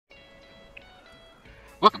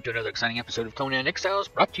Welcome to another exciting episode of Conan Exiles,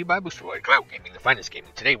 brought to you by Boosteroid, Cloud Gaming, the finest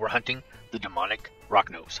gaming. Today we're hunting the demonic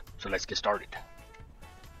Rocknose, so let's get started.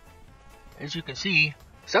 As you can see,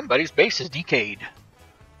 somebody's base is decayed.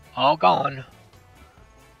 All gone.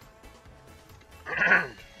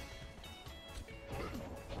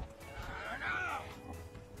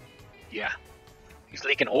 Yeah, he's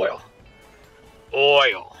leaking oil.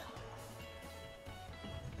 Oil.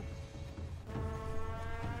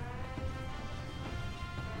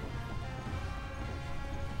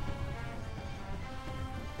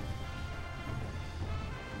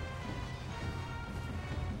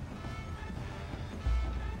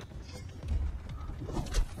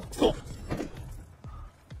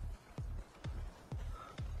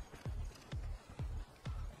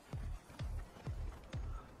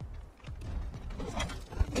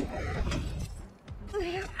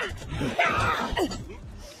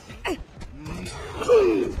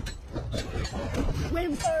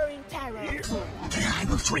 Whimpering terror. I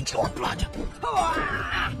will drink your blood.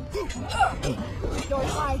 Your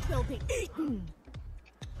eyes will be eaten.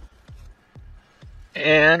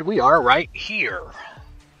 And we are right here.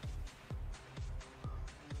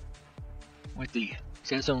 With the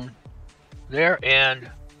sandstone there and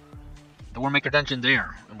the Warmaker dungeon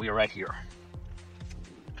there. And we are right here.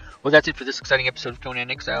 Well, that's it for this exciting episode of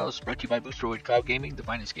Conan Exiles, brought to you by Boosteroid Cloud Gaming, the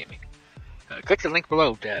finest gaming. Click the link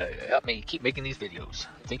below to help me keep making these videos.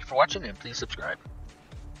 Thank you for watching, and please subscribe.